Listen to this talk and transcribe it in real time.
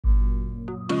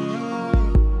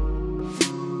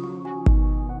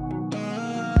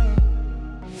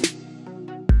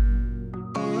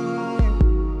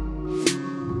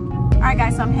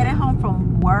So I'm headed home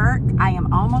from work. I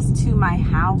am almost to my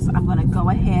house. I'm gonna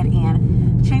go ahead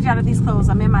and change out of these clothes.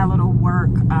 I'm in my little work,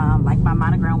 like my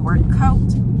monogram work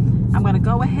coat. I'm gonna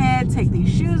go ahead, take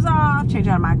these shoes off, change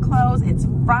out of my clothes. It's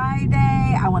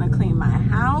Friday. I wanna clean my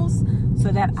house so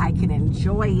that I can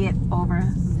enjoy it over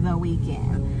the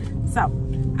weekend. So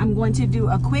I'm going to do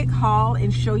a quick haul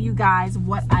and show you guys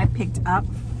what I picked up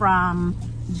from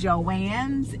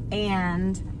Joann's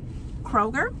and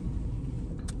Kroger.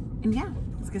 And yeah,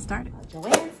 let's get started.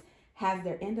 Joann's has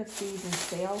their end of season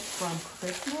sale from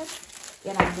Christmas.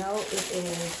 And I know it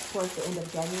is towards the end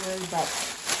of January,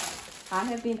 but I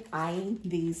have been eyeing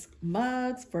these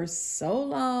mugs for so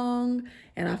long,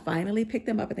 and I finally picked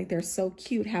them up. I think they're so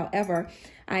cute. However,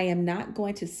 I am not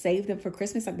going to save them for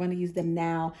Christmas. I'm going to use them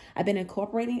now. I've been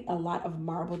incorporating a lot of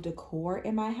marble decor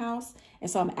in my house, and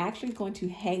so I'm actually going to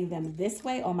hang them this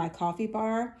way on my coffee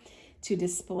bar to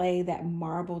display that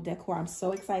marble decor. I'm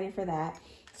so excited for that.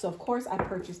 So of course I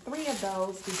purchased 3 of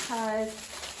those because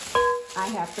I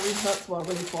have 3 hooks, well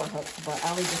really 4 hooks, but I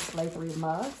only display 3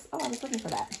 mugs. Oh, I was looking for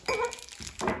that.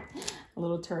 A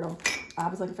little turtle. I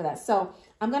was looking for that. So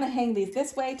I'm gonna hang these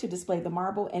this way to display the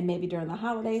marble, and maybe during the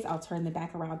holidays, I'll turn them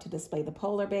back around to display the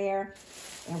polar bear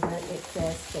and where it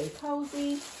says stay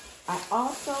cozy. I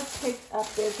also picked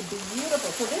up this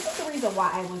beautiful, so this is the reason why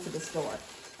I went to the store.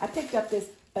 I picked up this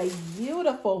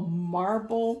beautiful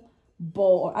marble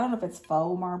bowl. I don't know if it's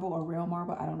faux marble or real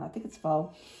marble. I don't know. I think it's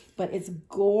faux, but it's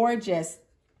gorgeous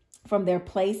from their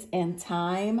place and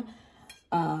time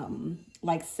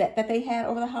like set that they had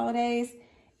over the holidays.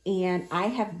 And I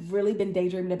have really been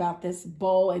daydreaming about this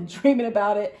bowl and dreaming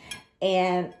about it.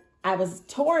 And I was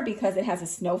torn because it has a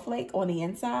snowflake on the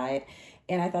inside.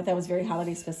 And I thought that was very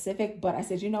holiday specific. But I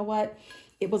said, you know what?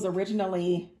 It was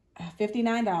originally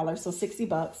 $59, so 60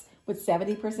 bucks with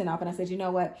 70% off. And I said, you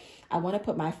know what? I want to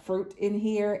put my fruit in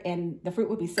here, and the fruit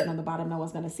would be sitting on the bottom. No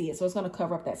one's going to see it. So it's going to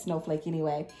cover up that snowflake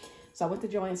anyway. So I went to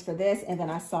Joann's for this, and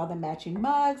then I saw the matching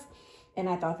mugs, and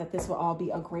I thought that this will all be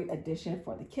a great addition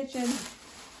for the kitchen.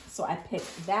 So I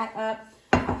picked that up.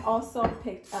 I also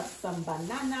picked up some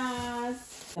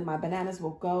bananas, and my bananas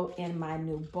will go in my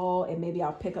new bowl, and maybe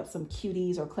I'll pick up some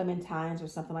cuties or clementines or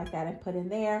something like that and put in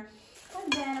there.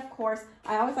 And then, of course,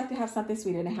 I always like to have something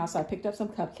sweet in the house, so I picked up some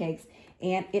cupcakes,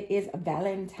 and it is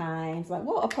Valentine's,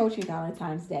 approaching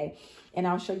Valentine's Day. And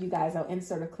I'll show you guys, I'll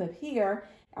insert a clip here.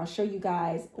 I'll show you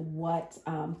guys what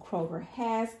Kroger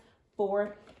has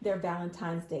for their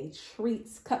Valentine's Day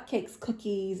treats, cupcakes,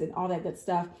 cookies, and all that good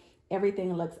stuff.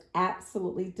 Everything looks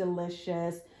absolutely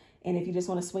delicious. And if you just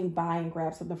want to swing by and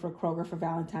grab something for Kroger for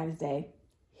Valentine's Day,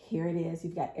 here it is.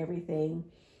 You've got everything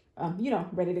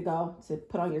ready to go to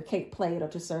put on your cake plate or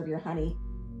to serve your honey.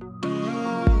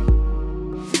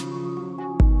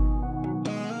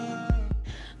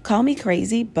 Call me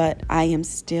crazy, but I am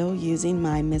still using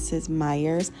my Mrs.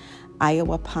 Meyer's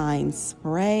Iowa Pine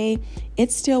spray.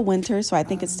 It's still winter, so I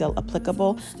think it's still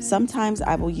applicable. Sometimes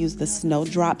I will use the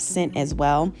Snowdrop scent as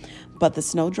well, but the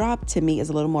Snowdrop to me is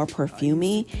a little more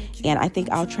perfumey, and I think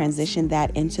I'll transition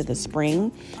that into the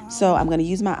spring. So I'm going to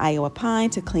use my Iowa Pine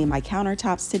to clean my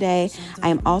countertops today. I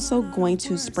am also going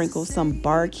to sprinkle some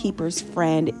Barkeeper's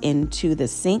Friend into the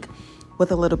sink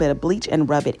with a little bit of bleach and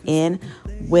rub it in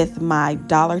with my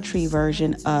Dollar Tree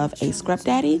version of a Scrub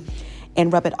Daddy,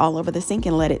 and rub it all over the sink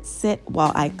and let it sit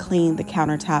while I clean the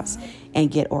countertops and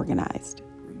get organized.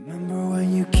 Remember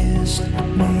when you kissed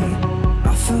me?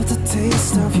 I felt the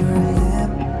taste of your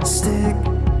lipstick,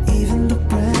 even the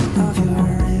breath of your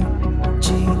ripped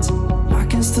jeans. I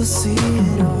can still see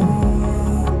it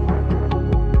all.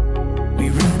 We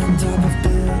ran on top of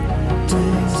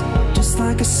buildings, just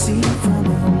like a scene from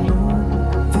a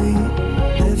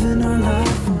movie, living our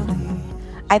life on the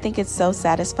I think it's so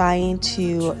satisfying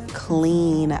to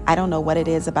clean. I don't know what it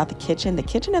is about the kitchen. The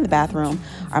kitchen and the bathroom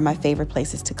are my favorite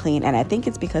places to clean. And I think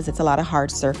it's because it's a lot of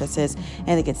hard surfaces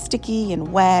and it gets sticky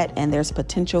and wet, and there's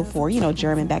potential for,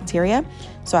 germ and bacteria.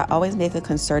 So I always make a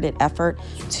concerted effort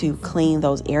to clean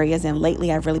those areas. And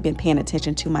lately I've really been paying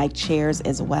attention to my chairs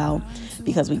as well,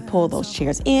 because we pull those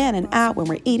chairs in and out when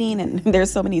we're eating, and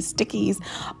there's so many stickies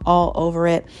all over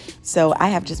it. So I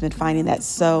have just been finding that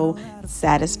so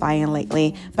satisfying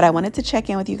lately. But I wanted to check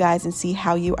in with you guys and see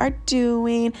how you are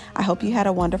doing. I hope you had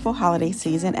a wonderful holiday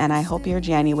season, and I hope your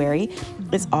January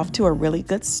is off to a really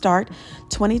good start.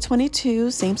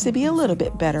 2022 seems to be a little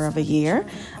bit better of a year,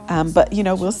 but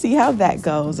we'll see how that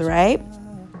goes, right?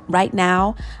 Right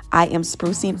now, I am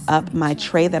sprucing up my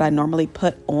tray that I normally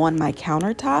put on my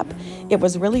countertop. It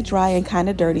was really dry and kind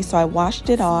of dirty, so I washed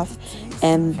it off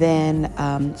and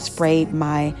then sprayed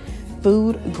my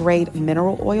food grade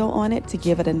mineral oil on it to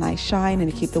give it a nice shine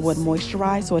and to keep the wood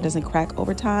moisturized so it doesn't crack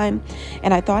over time.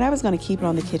 And I thought I was going to keep it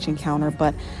on the kitchen counter,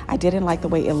 but I didn't like the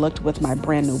way it looked with my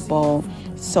brand new bowl.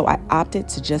 So I opted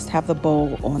to just have the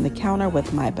bowl on the counter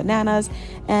with my bananas,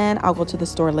 and I'll go to the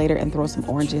store later and throw some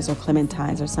oranges or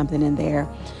clementines or something in there.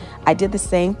 I did the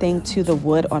same thing to the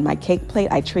wood on my cake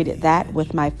plate. I treated that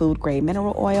with my food grade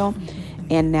mineral oil.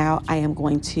 And now I am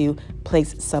going to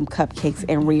place some cupcakes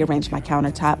and rearrange my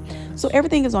countertop so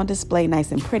everything is on display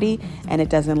nice and pretty and it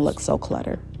doesn't look so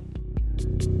cluttered.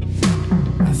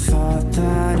 I thought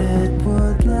that it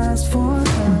would last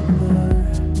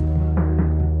forever,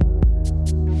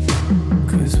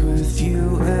 'cause with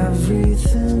you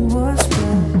everything was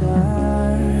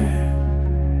better.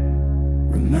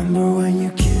 Remember when you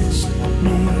kissed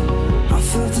me, I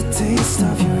felt the taste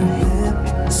of your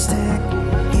lipstick,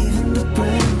 even the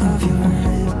brand of your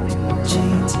ripped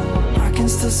jeans. I can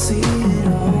still see it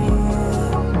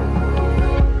all.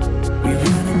 We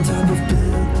ran on top of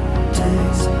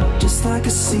buildings, just like a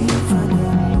scene from a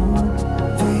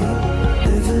movie,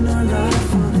 living our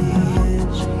life on the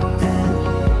edge, and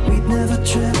we'd never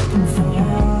trip and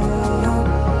fall,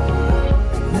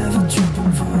 never trip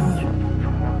and fall.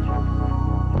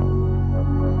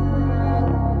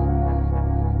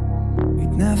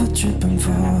 We'd never trip and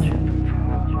fall.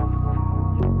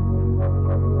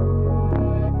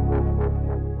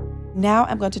 Now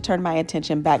I'm going to turn my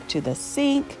attention back to the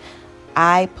sink.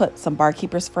 I put some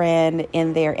Barkeeper's Friend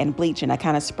in there and bleach, and I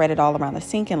kind of spread it all around the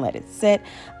sink and let it sit.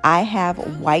 I have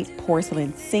white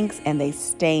porcelain sinks and they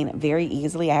stain very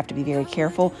easily. I have to be very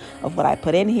careful of what I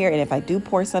put in here. And if I do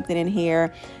pour something in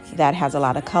here that has a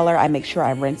lot of color, I make sure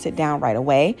I rinse it down right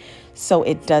away so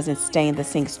it doesn't stain the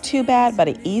sinks too bad. But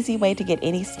an easy way to get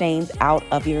any stains out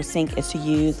of your sink is to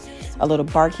use a little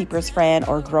Barkeeper's Friend,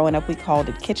 or growing up we called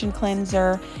it kitchen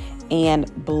cleanser,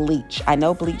 and bleach. I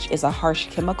know bleach is a harsh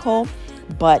chemical,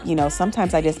 but you know,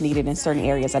 sometimes I just need it in certain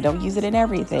areas. I don't use it in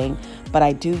everything, but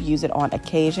I do use it on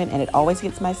occasion, and it always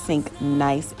gets my sink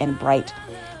nice and bright.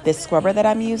 This scrubber that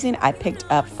I'm using, I picked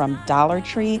up from Dollar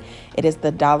Tree. It is the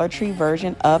Dollar Tree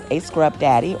version of a Scrub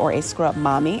Daddy or a Scrub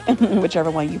Mommy, whichever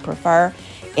one you prefer.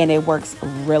 And it works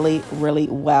really, really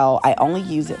well. I only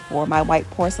use it for my white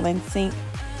porcelain sink,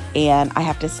 and I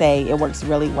have to say it works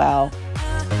really well.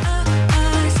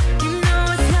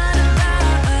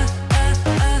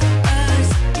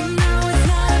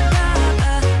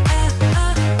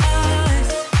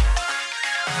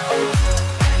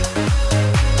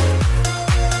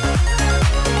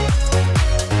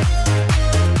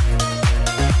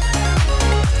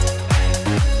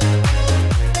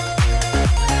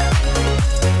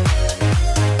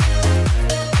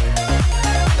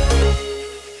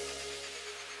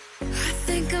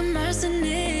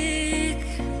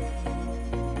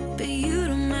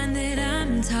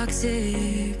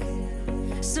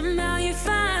 Somehow you're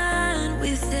fine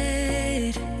with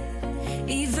it,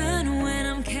 even when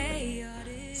I'm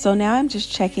chaotic. So now I'm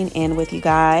just checking in with you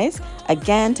guys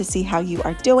again to see how you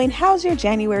are doing. How's your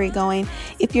January going?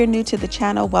 If you're new to the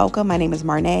channel, welcome. My name is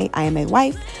Marnae. I am a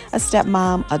wife, a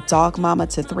stepmom, a dog mama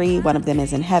to 3. One of them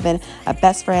is in heaven, a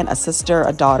best friend, a sister,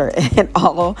 a daughter, and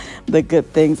all the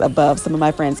good things above. Some of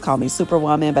my friends call me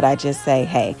Superwoman, but I just say,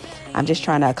 hey, I'm just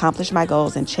trying to accomplish my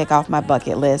goals and check off my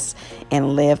bucket list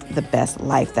and live the best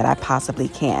life that I possibly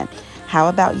can. How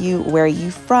about you? Where are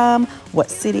you from? What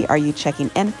city are you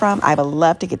checking in from? I would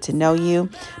love to get to know you.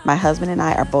 My husband and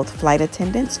I are both flight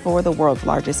attendants for the world's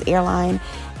largest airline,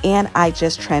 and I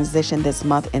just transitioned this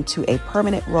month into a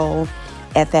permanent role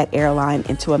at that airline,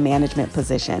 into a management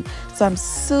position. So I'm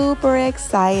super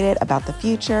excited about the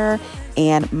future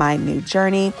and my new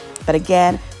journey. But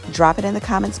again, drop it in the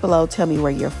comments below. Tell me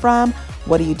where you're from.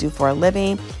 What do you do for a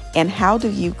living? And how do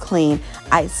you clean?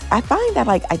 I find that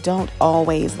I don't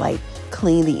always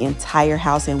clean the entire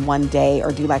house in one day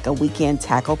or do a weekend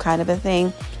tackle kind of a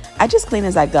thing. I just clean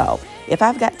as I go. If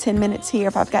I've got 10 minutes here,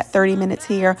 if I've got 30 minutes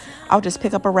here, I'll just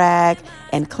pick up a rag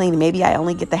and clean. Maybe I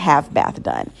only get the half bath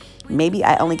done. Maybe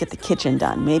I only get the kitchen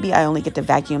done. Maybe I only get to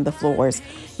vacuum the floors,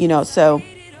 so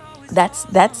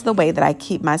that's the way that I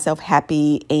keep myself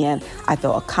happy and I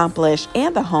feel accomplished,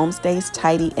 and the home stays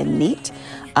tidy and neat.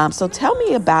 So tell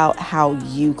me about how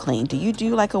you clean. Do you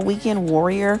do a weekend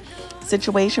warrior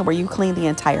situation where you clean the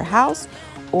entire house,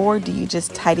 or do you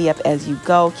just tidy up as you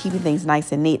go, keeping things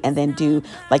nice and neat, and then do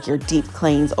your deep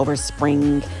cleans over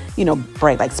spring,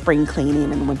 break, like spring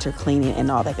cleaning and winter cleaning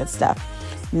and all that good stuff?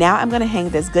 Now I'm going to hang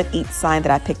this Good Eats sign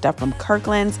that I picked up from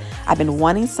Kirkland's. I've been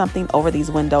wanting something over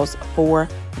these windows for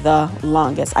the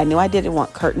longest. I knew I didn't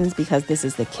want curtains because this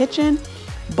is the kitchen,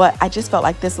 but I just felt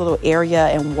like this little area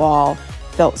and wall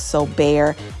felt so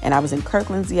bare. And I was in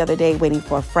Kirkland's the other day waiting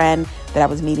for a friend that I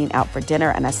was meeting out for dinner,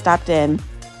 and I stopped in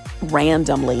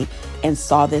randomly and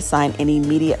saw this sign and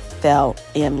immediately fell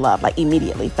in love.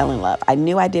 I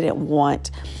knew I didn't want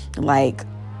like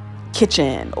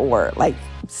kitchen or like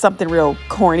something real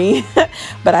corny,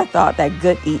 but I thought that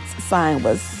Good Eats sign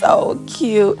was so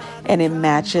cute and it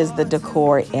matches the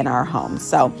decor in our home.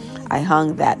 So I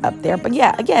hung that up there. But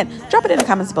yeah, again, drop it in the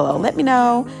comments below. Let me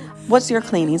know, what's your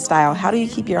cleaning style? How do you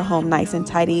keep your home nice and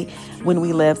tidy when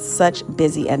we live such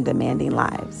busy and demanding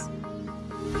lives?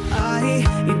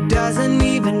 It doesn't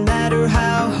even matter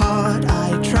how hard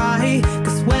I try,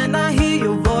 'cause when I hear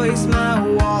your voice my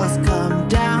walls come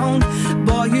down.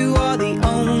 Boy, you are the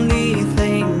only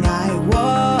thing I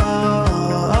want.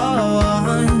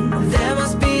 There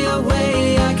must be a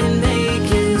way I can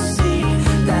make you see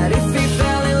that if we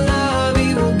fell in love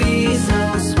it will be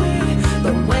so sweet.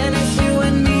 But when it's you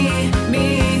and me,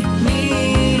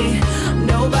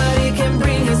 nobody can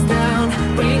bring us down,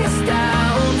 bring us down.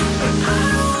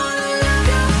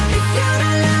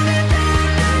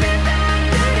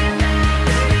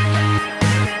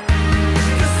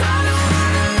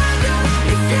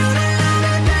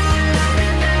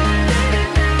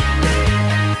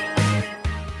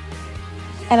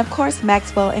 And of course,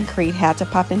 Maxwell and Creed had to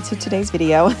pop into today's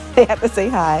video. They had to say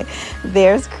hi.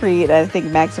 There's Creed. I think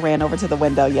Max ran over to the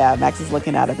window. Yeah, Max is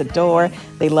looking out at the door.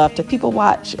 They love to people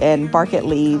watch and bark at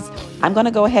leaves. I'm going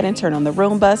to go ahead and turn on the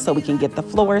Roomba so we can get the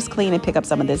floors clean and pick up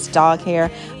some of this dog hair.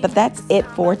 But that's it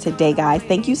for today, guys.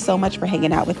 Thank you so much for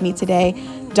hanging out with me today.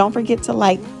 Don't forget to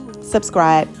like,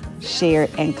 subscribe, share,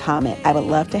 and comment. I would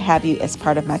love to have you as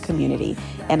part of my community.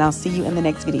 And I'll see you in the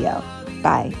next video.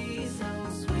 Bye.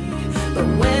 But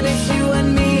when